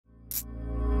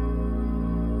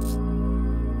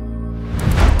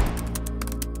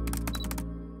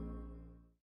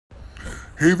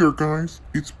Hey there guys,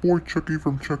 it's boy Chucky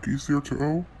from Chucky's 0 to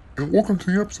O, and welcome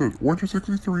to the episode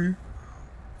 163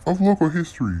 of Local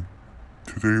History.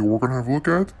 Today we're gonna have a look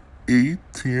at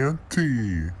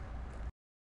AT&T.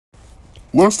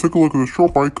 Let's take a look at the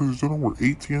short bite because you don't know where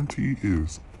AT&T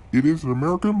is. It is an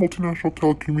American multinational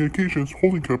telecommunications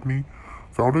holding company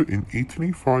founded in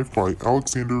 1885 by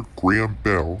Alexander Graham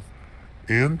Bell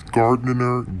and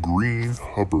Gardner Green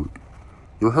Hubbard.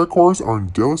 Their headquarters are in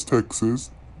Dallas, Texas.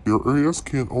 Their areas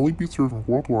can only be served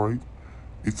worldwide.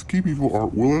 Its key people are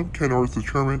William Kennard as the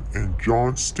chairman and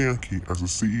John Stankey as the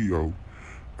CEO.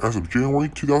 As of January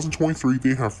 2023,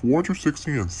 they have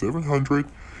 460 and 700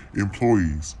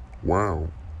 employees. Wow.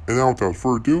 And now without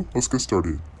further ado, let's get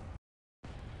started.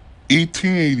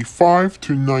 1885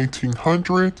 to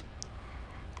 1900.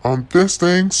 This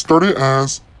thing started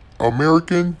as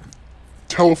American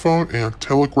Telephone and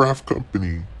Telegraph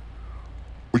Company,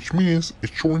 which means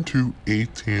it's shortened to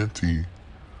AT&T.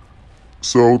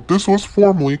 So this was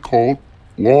formerly called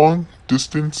long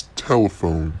distance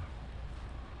telephone.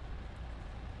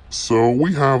 So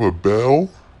we have a bell.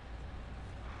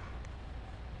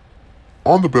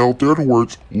 On the bell there are the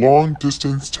words long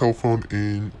distance telephone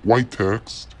in white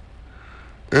text.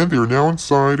 And they're now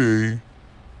inside a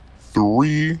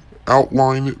 3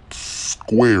 outlined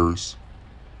squares.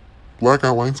 Black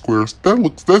outlined squares.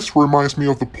 This reminds me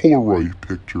of the Polaroid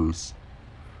pictures.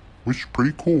 Which is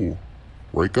pretty cool.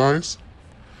 Right guys?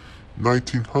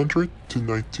 1900 to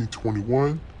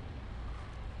 1921.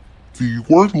 The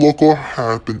word local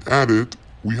had been added.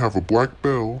 We have a black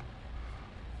bell.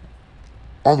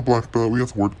 On the black bell, we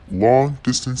have the word long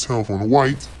distance telephone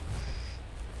white.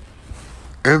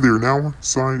 And they're now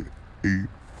inside a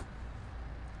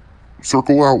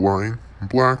circle outline in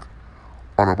black.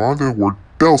 On the bottom, the word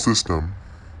bell system.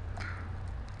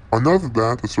 Another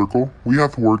that, the circle, we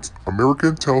have the words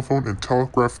American Telephone and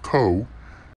Telegraph Co.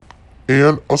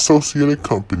 and associated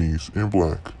companies in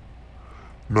black.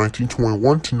 1921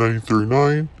 to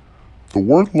 1939, the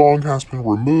word long has been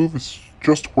removed, it's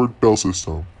just the word bell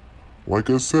system.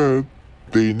 Like I said,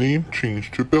 the name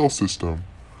changed to bell system.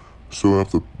 So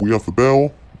we have the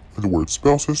bell and the words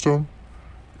bell system.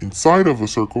 Inside of a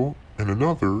circle and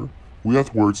another, we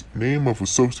have the words name of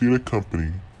associated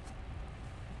company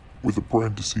with the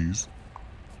parentheses,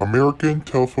 American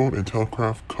Telephone and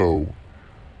Telegraph Co.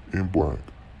 in black.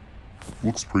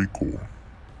 Looks pretty cool.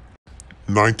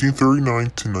 1939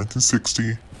 to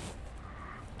 1960.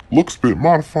 Looks a bit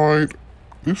modified.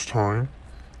 This time,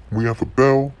 we have a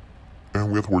bell, and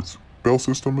we have the words bell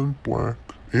system in black,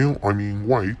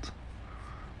 white.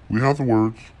 We have the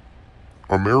words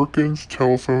Americans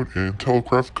Telephone and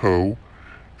Telegraph Co.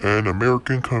 and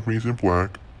American companies in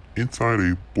black inside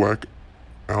a black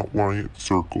outline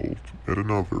circled at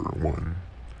another one.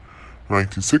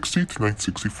 1960 to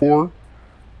 1964.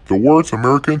 The words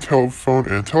American Telephone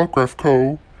and Telegraph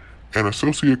Co. and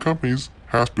associated companies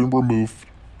has been removed.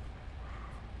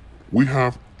 We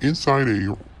have inside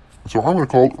so I'm going to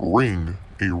call it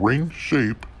a ring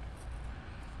shape.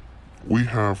 We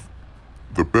have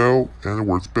the bell and the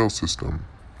words bell system.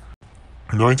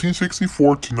 1964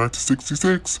 to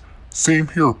 1966, same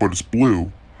here, but it's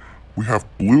blue. We have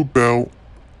blue bell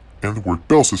and the word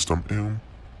bell system in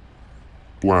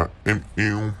black and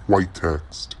in white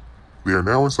text. They are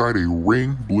now inside a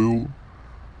ring blue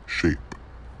shape.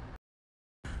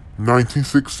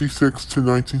 1966 to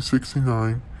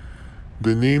 1969,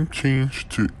 the name changed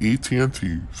to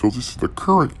AT&T. So this is the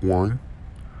current one.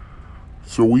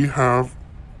 So we have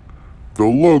the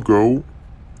logo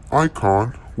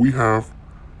icon. We have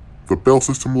the bell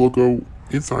system logo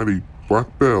inside a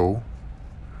black bell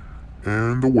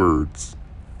and the words.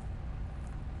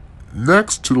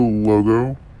 Next to the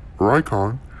logo or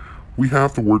icon, we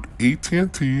have the word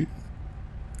AT&T,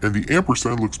 and the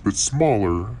ampersand looks a bit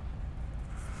smaller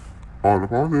on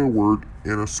the word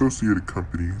and associated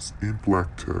companies in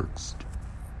black text.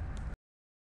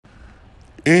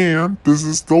 And this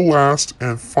is the last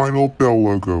and final bell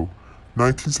logo.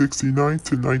 1969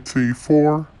 to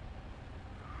 1984.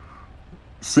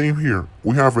 Same here.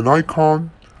 We have an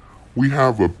icon, we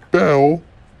have a bell,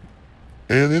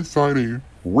 and inside a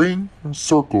ring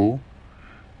circle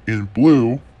in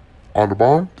blue. On the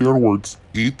bottom, there are words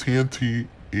AT&T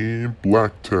in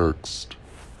black text.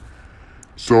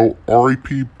 So,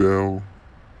 R.I.P. Bell.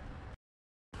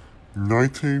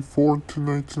 1984 to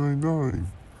 1999.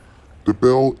 The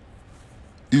bell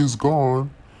is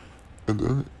gone, and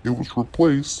then it was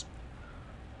replaced,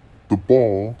 the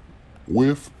ball,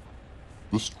 with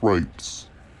the stripes.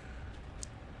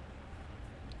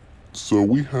 So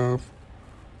we have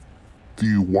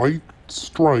the white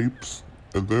stripes,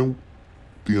 and then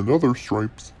the other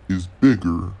stripes is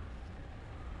bigger.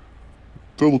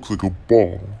 That looks like a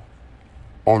ball.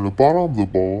 On the bottom of the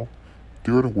ball,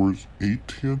 there are the words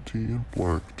AT&T in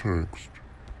black text.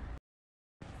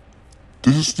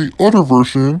 This is the other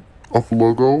version of the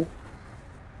logo.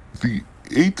 The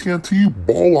AT&T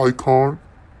ball icon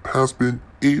has been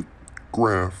 8th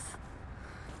graph,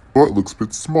 but looks a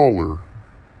bit smaller.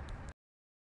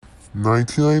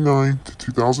 1999 to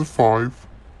 2005,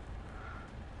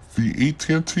 the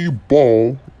AT&T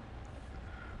ball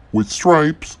with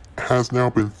stripes has now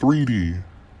been 3D,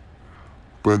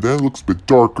 but then it looks a bit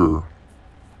darker,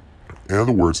 and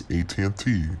the words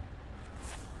AT&T.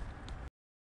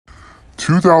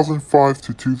 2005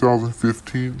 to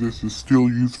 2015, this is still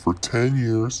used for 10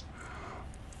 years.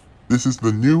 This is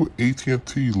the new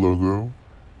AT&T logo.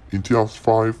 In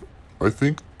 2005, I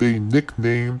think they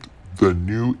nicknamed the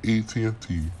new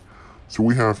AT&T. So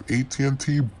we have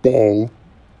AT&T ball.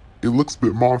 It looks a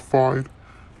bit modified,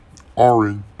 are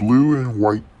in blue and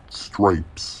white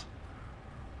stripes.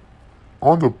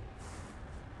 On the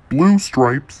blue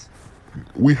stripes,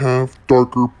 we have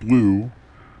darker blue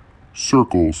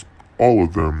circles. All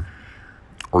of them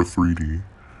are 3D.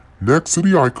 Next to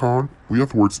the icon, we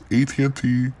have the words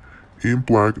AT&T in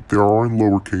black. They are in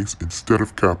lowercase instead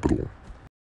of capital.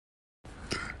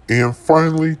 And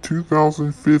finally,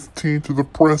 2015 to the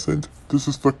present, this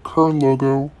is the current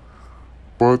logo,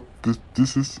 but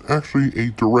this is actually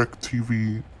a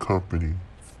DirecTV company.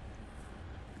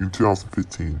 In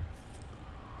 2015,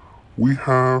 we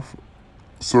have,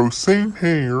 so same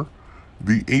here,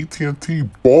 the AT&T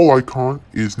ball icon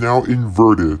is now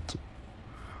inverted,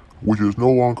 which is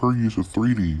no longer used as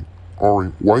 3D, are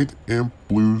in white and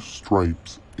blue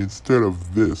stripes instead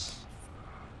of this.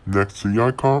 Next to the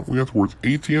icon, we have the words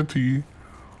AT&T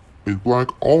in black,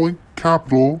 all in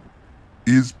capital,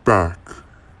 is back,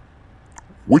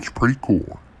 which is pretty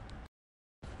cool.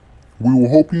 We will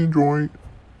hope you enjoy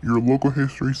your local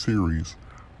history series.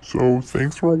 So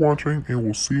thanks for watching, and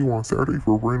we'll see you on Saturday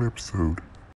for a brand new episode.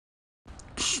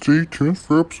 Stay tuned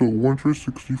for episode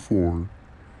 164.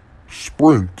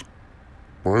 Sprint.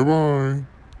 Bye bye.